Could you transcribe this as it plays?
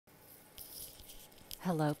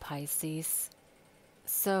Hello, Pisces.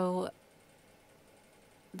 So,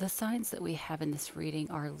 the signs that we have in this reading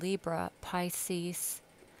are Libra, Pisces,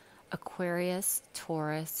 Aquarius,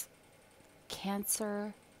 Taurus,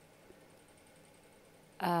 Cancer,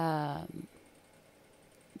 um,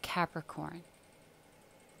 Capricorn.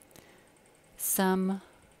 Some,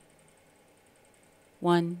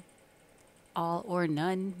 one, all, or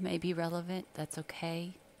none may be relevant. That's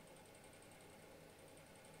okay.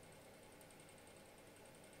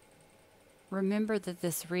 Remember that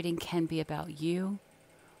this reading can be about you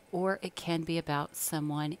or it can be about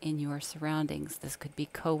someone in your surroundings. This could be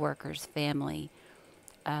coworkers, family.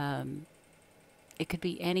 Um, it could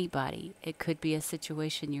be anybody. It could be a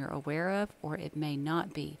situation you're aware of, or it may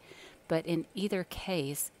not be. But in either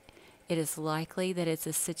case, it is likely that it's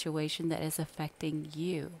a situation that is affecting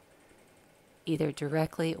you, either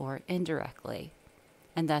directly or indirectly.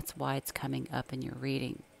 And that's why it's coming up in your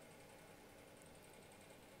reading.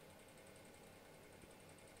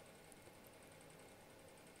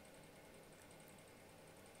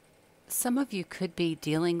 Some of you could be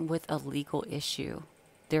dealing with a legal issue.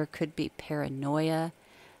 There could be paranoia,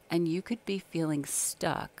 and you could be feeling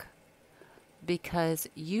stuck because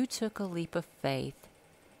you took a leap of faith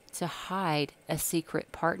to hide a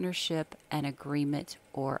secret partnership, an agreement,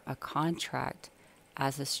 or a contract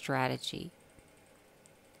as a strategy.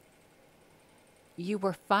 You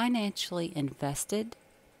were financially invested,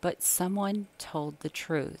 but someone told the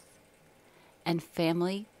truth, and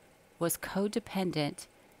family was codependent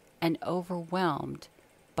and overwhelmed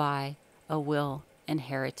by a will,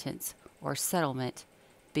 inheritance, or settlement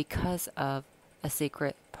because of a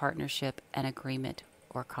secret partnership, an agreement,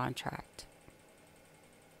 or contract.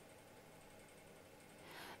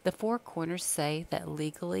 The four corners say that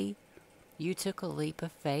legally you took a leap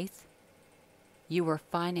of faith, you were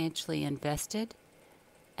financially invested,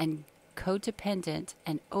 and codependent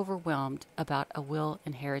and overwhelmed about a will,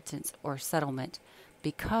 inheritance, or settlement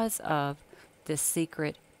because of this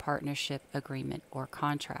secret partnership, agreement, or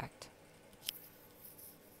contract.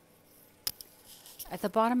 At the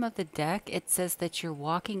bottom of the deck, it says that you're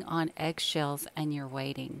walking on eggshells and you're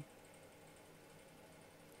waiting.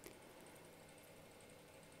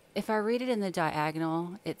 If I read it in the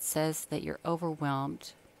diagonal, it says that you're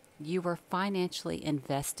overwhelmed. You were financially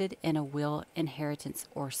invested in a will, inheritance,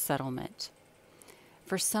 or settlement.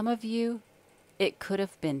 For some of you, it could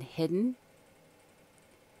have been hidden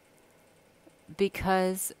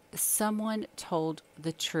because someone told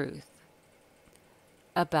the truth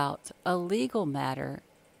about a legal matter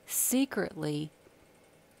secretly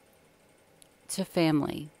to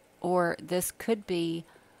family. Or this could be,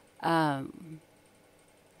 some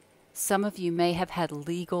of you may have had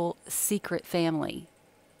legal secret family.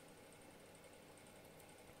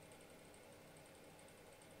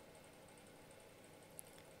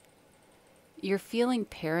 You're feeling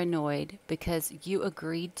paranoid because you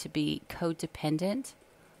agreed to be codependent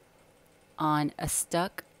on a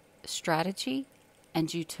stuck strategy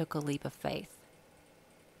and you took a leap of faith.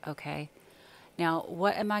 Okay. Now,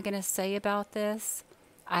 what am I going to say about this?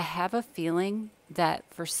 I have a feeling that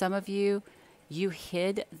for some of you, you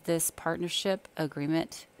hid this partnership,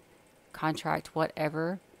 agreement, contract,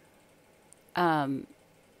 whatever,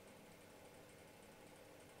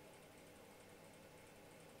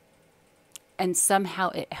 and somehow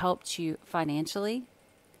it helped you financially,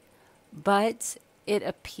 but it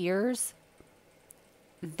appears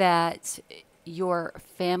that your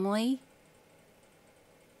family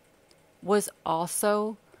was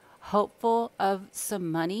also hopeful of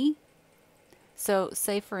some money. So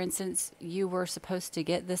say, for instance, you were supposed to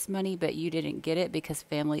get this money, but you didn't get it because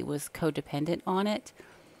family was codependent on it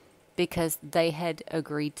because they had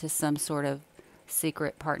agreed to some sort of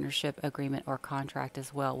secret partnership, agreement, or contract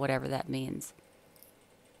as well, whatever that means.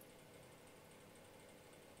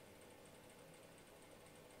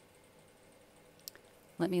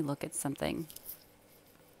 Let me look at something.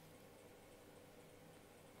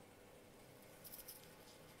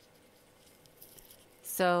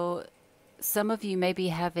 So some of you may be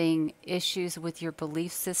having issues with your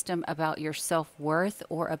belief system about your self-worth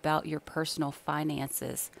or about your personal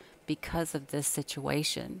finances because of this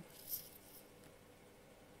situation.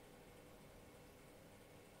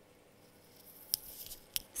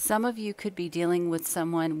 Some of you could be dealing with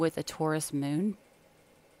someone with a Taurus moon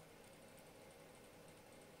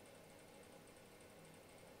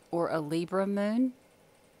or a Libra moon.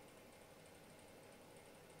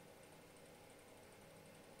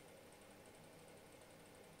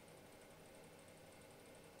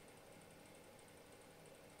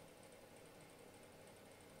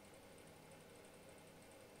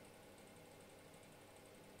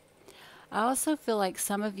 I also feel like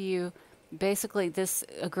some of you, basically, this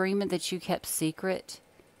agreement that you kept secret,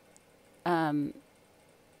 um,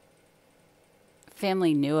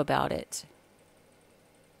 family knew about it.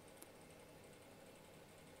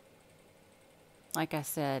 Like I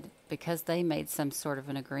said, because they made some sort of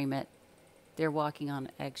an agreement, they're walking on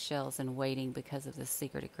eggshells and waiting because of this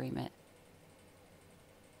secret agreement.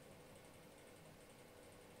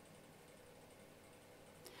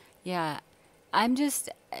 Yeah, I'm just,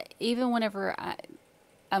 even whenever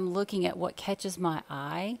I'm looking at what catches my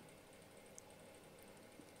eye,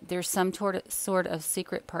 there's some sort of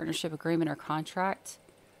secret partnership agreement or contract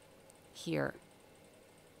here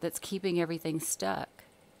that's keeping everything stuck.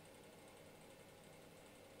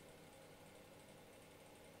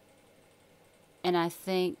 And I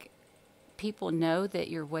think people know that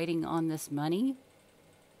you're waiting on this money.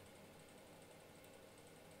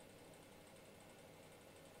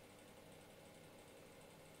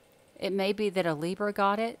 It may be that a Libra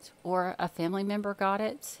got it, or a family member got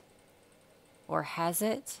it, or has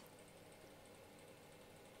it.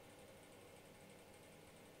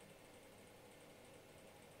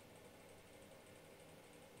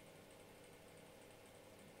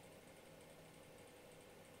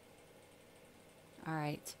 All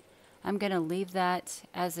right. I'm going to leave that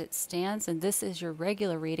as it stands. And this is your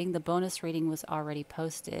regular reading. The bonus reading was already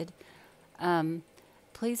posted. Um,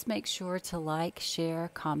 Please make sure to like,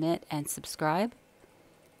 share, comment, and subscribe.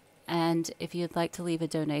 And if you'd like to leave a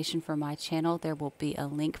donation for my channel, there will be a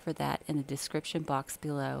link for that in the description box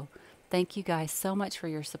below. Thank you guys so much for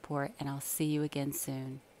your support, and I'll see you again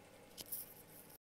soon.